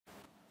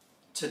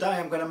Today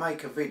I'm going to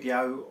make a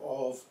video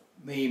of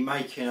me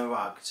making a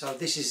rug. So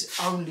this is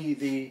only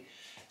the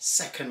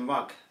second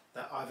rug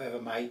that I've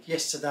ever made.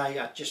 Yesterday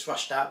I just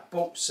rushed out,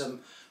 bought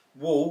some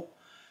wool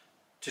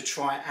to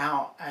try it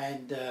out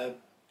and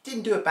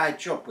didn't do a bad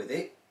job with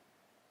it.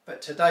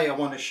 But today I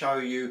want to show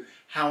you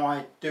how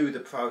I do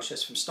the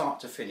process from start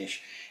to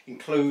finish,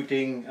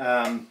 including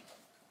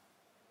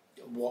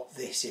what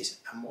this is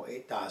and what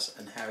it does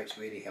and how it's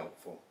really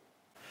helpful.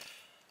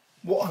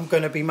 What I'm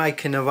going to be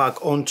making a rug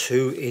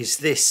onto is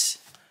this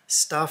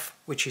stuff,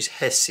 which is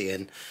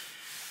hessian,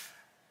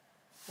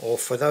 or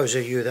for those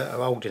of you that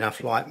are old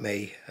enough like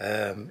me,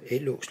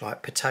 it looks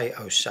like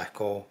potato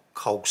sack or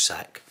coal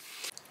sack.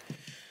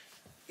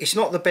 It's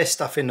not the best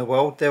stuff in the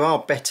world. There are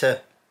better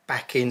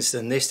back-ins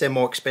than this. They're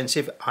more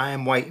expensive. I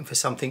am waiting for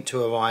something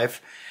to arrive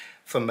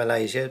from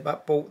Malaysia,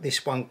 but bought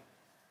this one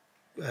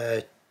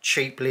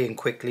cheaply and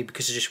quickly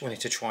because I just wanted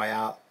to try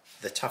out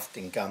the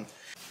tufting gun.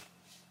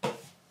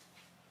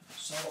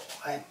 So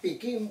I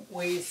begin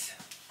with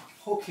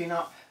hooking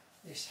up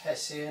this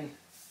hessian,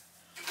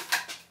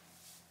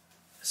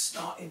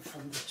 starting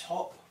from the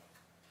top.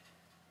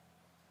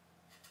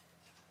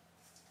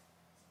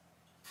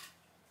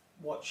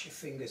 Watch your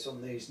fingers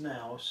on these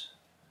nails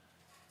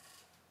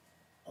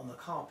on the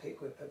carpet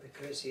gripper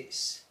because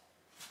it's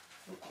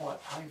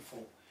quite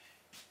painful.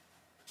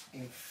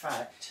 In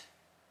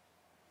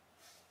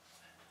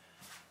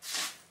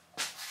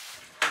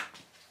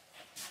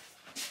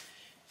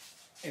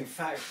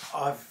fact,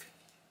 I've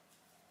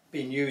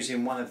been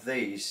using one of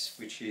these,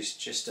 which is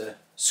just a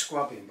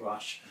scrubbing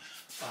brush,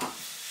 but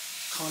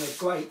kind of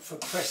great for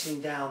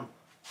pressing down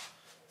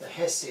the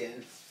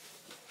hessian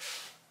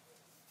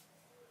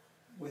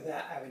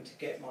without having to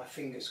get my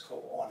fingers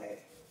caught on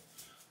it.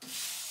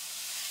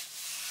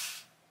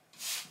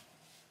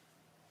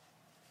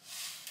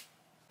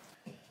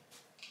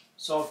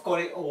 So I've got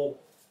it all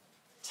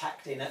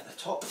tacked in at the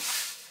top,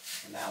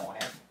 now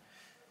I have.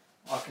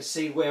 I can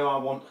see where I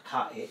want to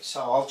cut it,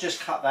 so I'll just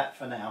cut that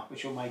for now,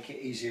 which will make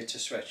it easier to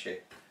stretch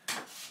it.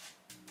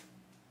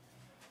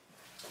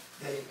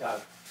 There you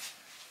go.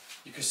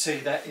 You can see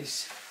that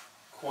is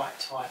quite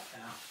tight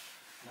now,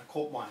 and I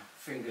caught my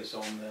fingers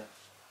on the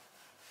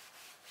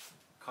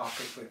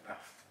carpet gripper.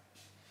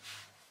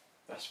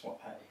 That's what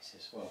that is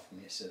as well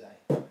from yesterday.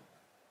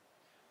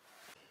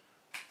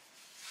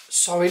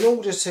 So in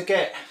order to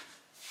get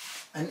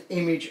an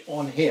image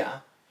on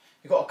here,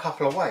 you've got a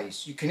couple of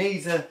ways. You can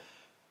either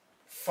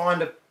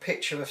find a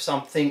picture of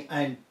something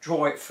and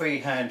draw it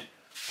freehand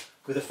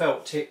with a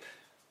felt tip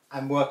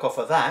and work off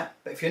of that,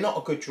 but if you're not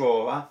a good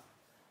drawer,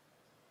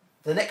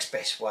 the next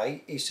best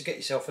way is to get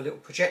yourself a little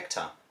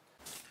projector.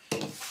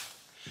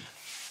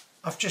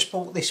 I've just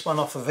bought this one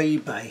off of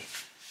eBay.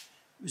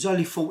 It was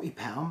only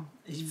 £40.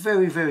 It's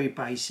very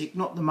basic,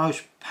 not the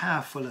most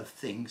powerful of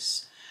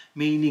things,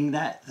 meaning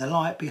that the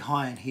light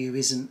behind here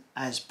isn't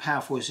as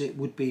powerful as it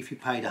would be if you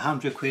paid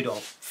 100 quid or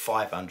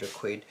 500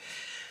 quid.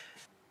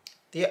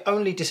 The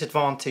only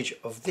disadvantage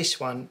of this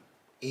one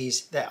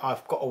is that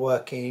I've got to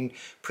work in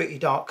pretty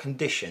dark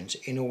conditions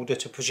in order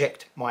to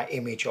project my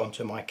image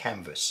onto my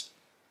canvas.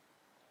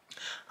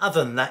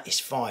 Other than that, it's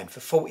fine. For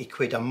 40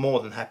 quid I'm more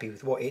than happy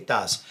with what it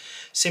does.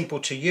 Simple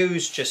to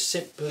use, just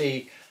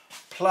simply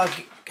plug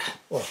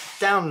or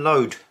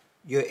download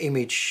your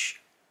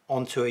image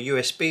onto a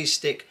USB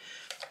stick,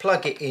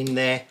 plug it in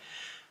there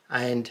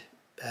and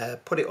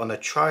put it on a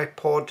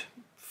tripod,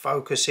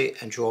 focus it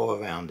and draw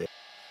around it.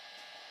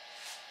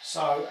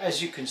 So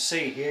as you can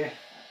see here,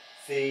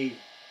 the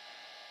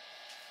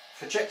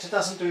projector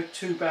doesn't do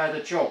too bad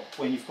a job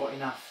when you've got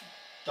enough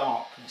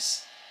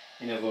darkness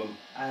in a room,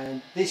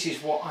 and this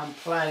is what I'm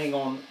planning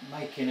on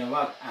making a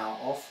rug out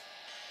of.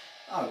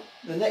 Oh,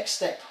 the next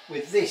step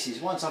with this is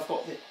while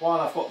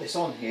I've got this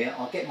on here,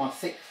 I'll get my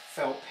thick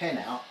felt pen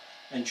out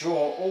and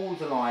draw all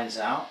the lines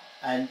out,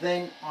 and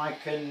then I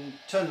can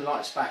turn the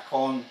lights back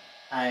on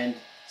and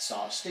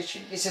start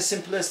stitching. It's as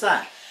simple as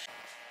that.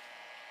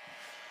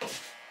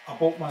 I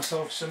bought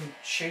myself some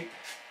cheap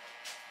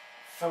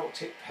felt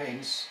tip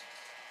pens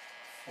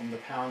from the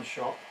pound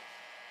shop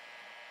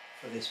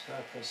for this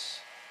purpose.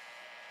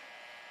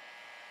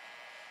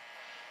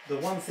 The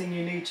one thing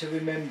you need to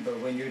remember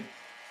when you're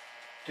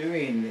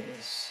doing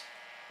this,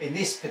 in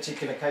this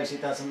particular case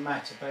it doesn't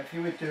matter, but if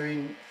you were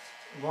doing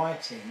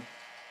writing,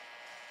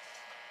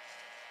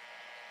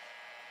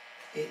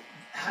 it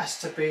has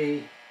to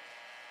be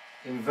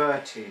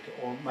inverted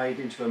or made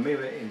into a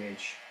mirror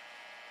image,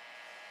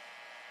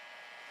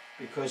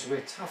 because we're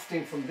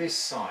tufting from this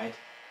side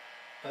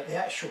but the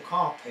actual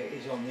carpet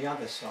is on the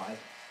other side.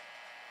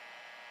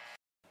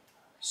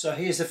 So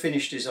here's the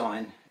finished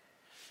design.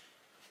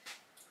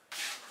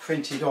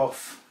 Printed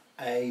off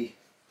a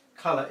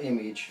colour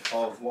image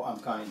of what I'm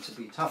going to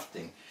be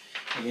tufting,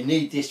 and you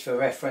need this for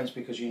reference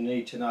because you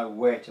need to know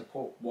where to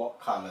put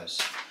what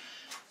colours.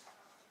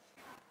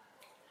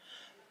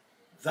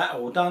 That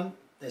all done,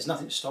 there's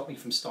nothing to stop me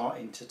from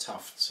starting to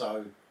tuft,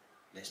 so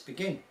let's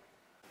begin.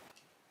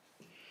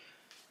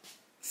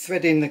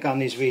 Threading the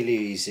gun is really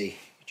easy.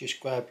 You just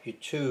grab your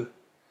two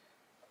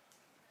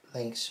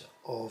lengths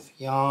of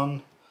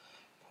yarn,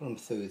 put them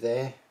through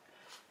there.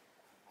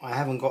 I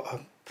haven't got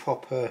a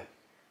proper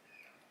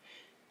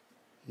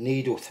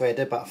needle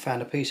threader, but I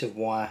found a piece of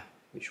wire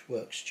which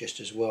works just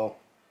as well.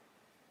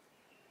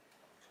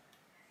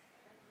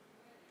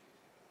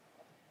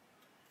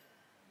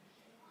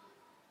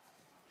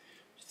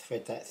 Just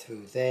thread that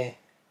through there.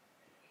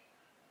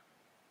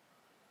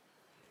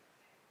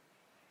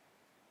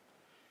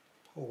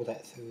 Pull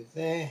that through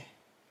there.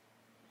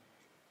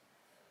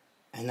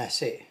 And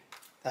that's it.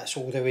 That's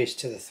all there is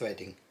to the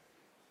threading.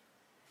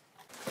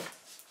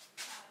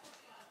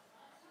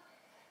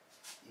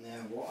 Now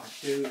what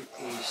I do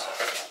is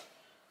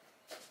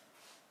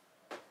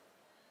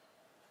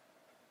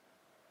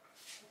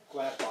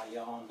grab my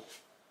yarn,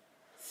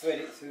 thread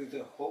it through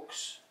the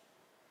hooks,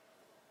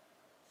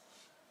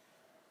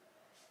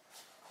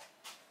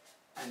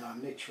 and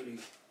I'm literally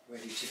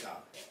ready to go.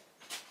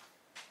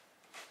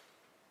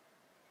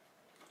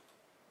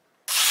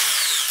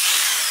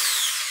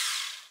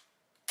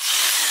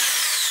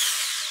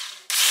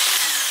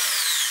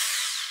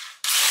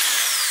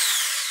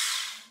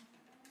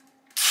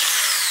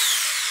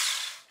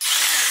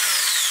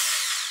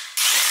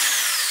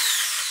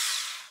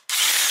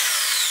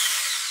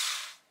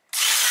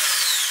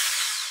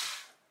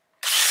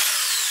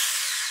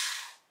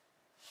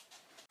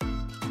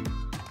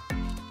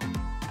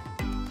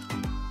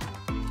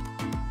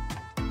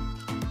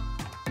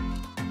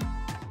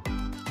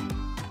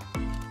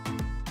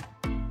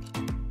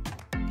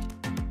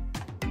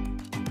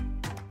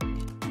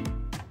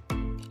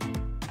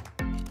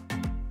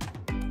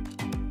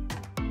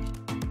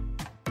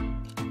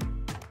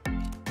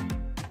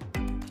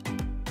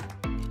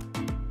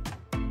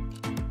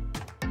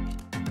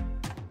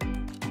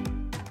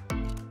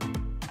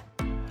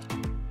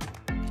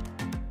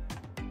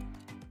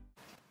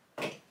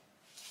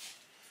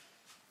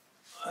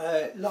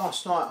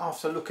 Last night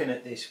after looking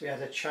at this we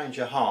had a change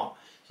of heart,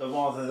 so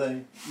rather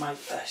than make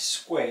a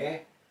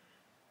square,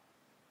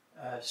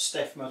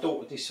 Steph, my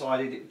daughter,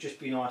 decided it would just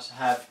be nice to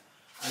have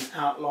an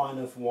outline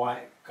of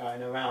white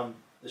going around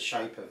the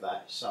shape of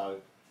that, so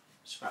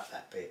scrap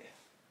that bit.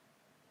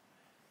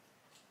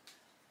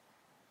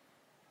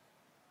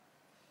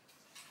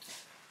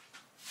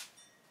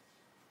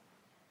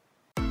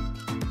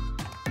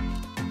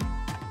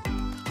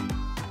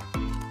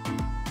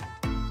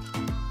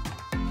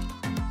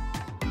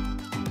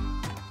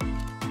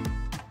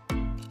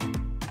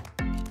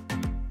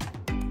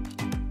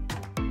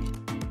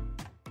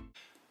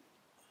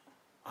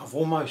 I've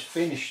almost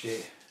finished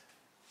it,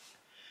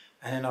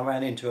 and then I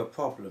ran into a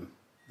problem.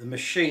 The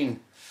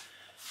machine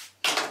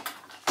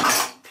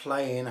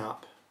playing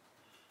up,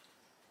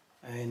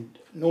 and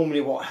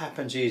normally what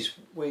happens is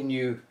when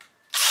you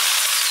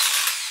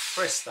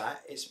press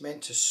that, it's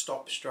meant to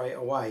stop straight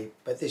away,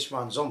 but this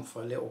runs on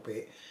for a little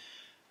bit,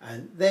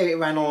 and there it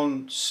ran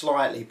on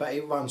slightly, but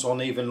it runs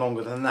on even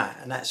longer than that,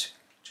 and that's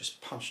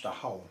just punched a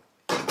hole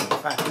in the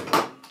fabric.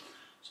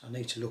 So I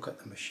need to look at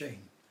the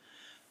machine,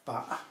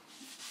 but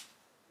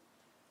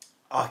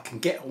I can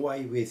get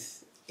away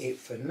with it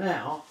for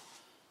now,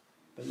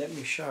 but let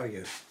me show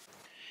you.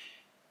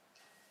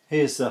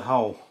 Here's the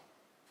hole,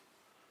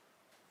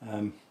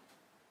 about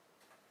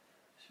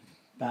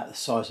the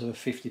size of a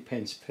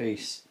 50p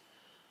piece,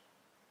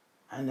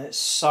 and it's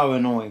so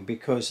annoying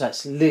because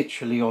that's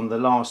literally on the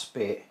last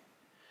bit.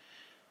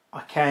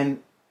 I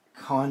can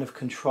kind of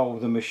control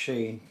the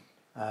machine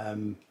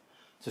to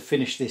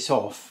finish this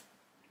off,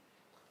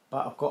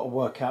 but I've got to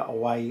work out a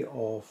way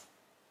of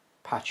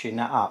patching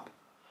that up.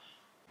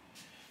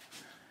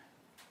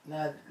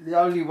 Now the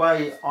only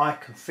way I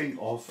can think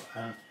of,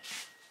 I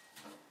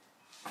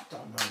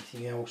don't know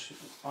anything else,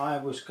 I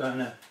was going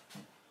to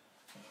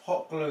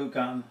hot glue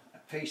gun a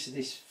piece of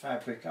this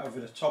fabric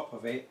over the top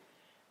of it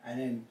and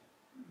then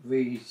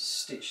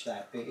re-stitch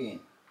that bit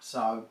in.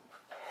 So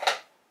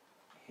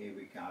here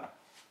we go.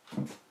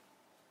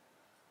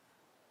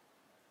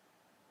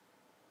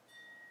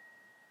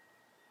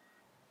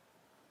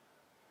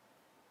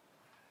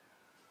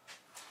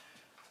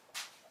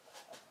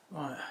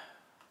 Right.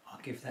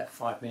 Give that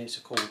 5 minutes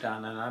to cool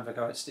down and have a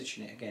go at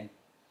stitching it again.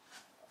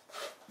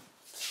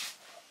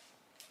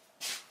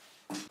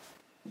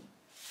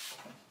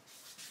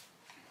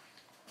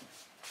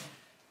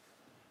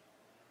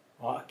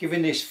 Right,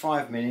 giving this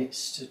 5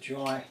 minutes to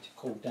dry, to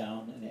cool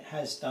down, and it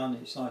has done.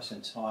 It's nice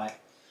and tight.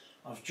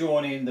 I've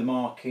drawn in the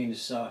markings,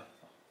 so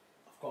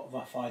I've got a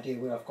rough idea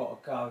where I've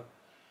got to go,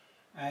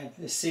 and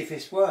let's see if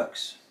this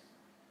works.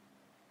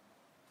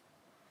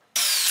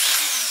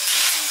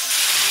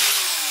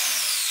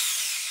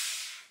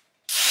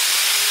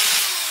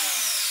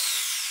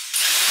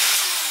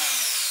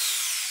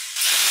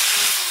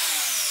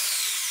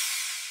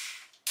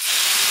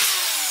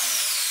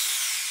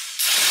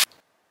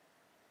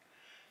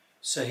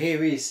 So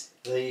here is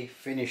the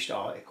finished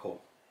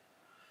article.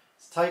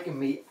 It's taken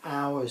me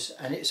hours,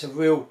 and it's a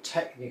real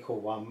technical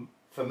one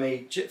for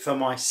me, for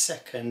my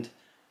second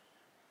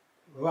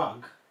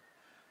rug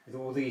with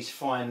all these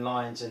fine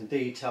lines and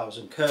details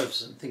and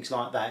curves and things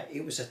like that.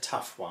 It was a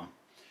tough one.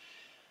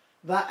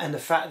 That and the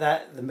fact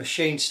that the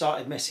machine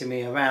started messing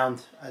me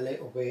around a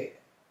little bit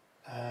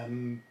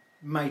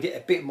made it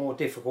a bit more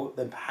difficult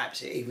than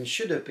perhaps it even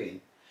should have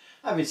been.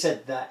 Having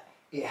said that,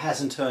 it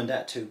hasn't turned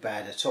out too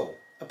bad at all,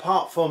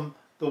 apart from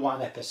the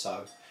one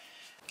episode.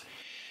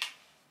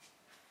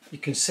 You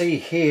can see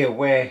here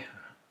where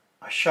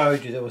I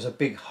showed you there was a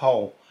big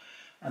hole,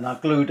 and I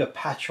glued a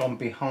patch on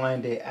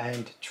behind it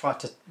and tried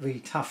to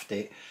re-tuft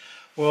it.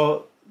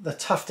 Well, the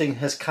tufting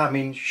has come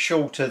in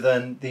shorter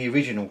than the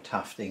original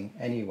tufting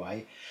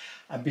anyway,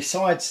 and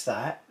besides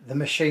that, the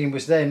machine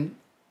was then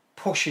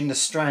pushing the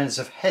strands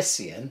of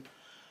hessian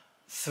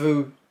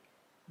through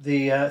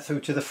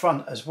to the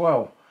front as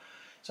well.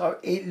 So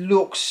it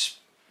looks,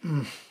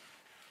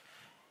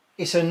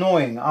 it's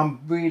annoying.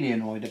 I'm really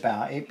annoyed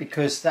about it,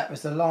 because that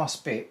was the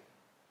last bit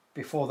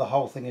before the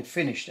whole thing had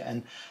finished,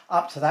 and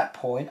up to that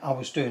point I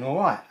was doing all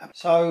right.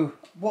 So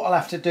what I'll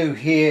have to do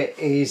here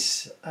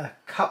is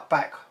cut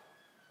back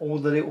all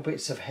the little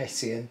bits of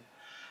hessian,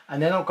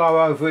 and then I'll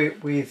go over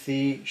it with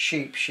the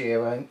sheep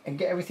shearer and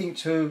get everything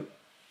to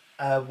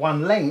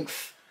one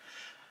length,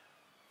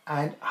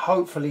 and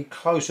hopefully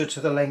closer to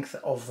the length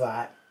of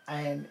that,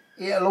 and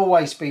it'll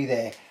always be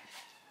there.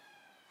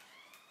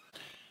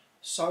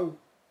 So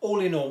all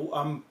in all,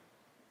 I'm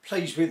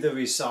pleased with the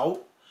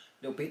result.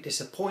 A little bit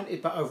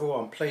disappointed, but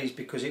overall I'm pleased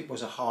because it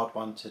was a hard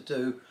one to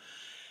do.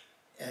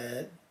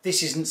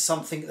 This isn't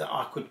something that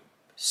I could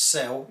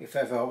sell. If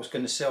ever I was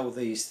going to sell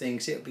these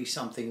things, it would be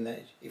something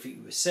that if you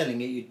were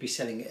selling it, you'd be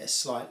selling it as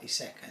slightly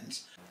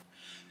seconds.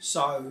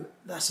 So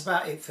that's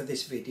about it for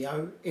this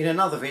video. In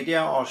another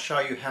video I'll show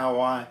you how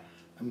I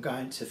am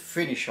going to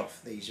finish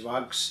off these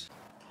rugs.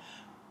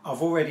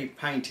 I've already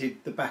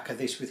painted the back of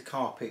this with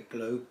carpet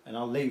glue, and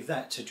I'll leave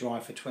that to dry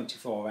for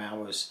 24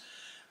 hours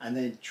and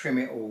then trim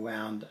it all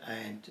round.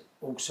 And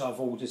also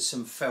I've ordered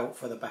some felt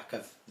for the back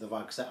of the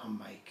rugs that I'm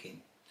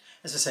making.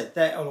 As I said,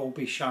 that'll all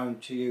be shown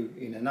to you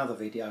in another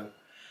video,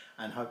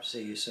 and hope to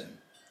see you soon.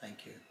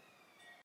 Thank you.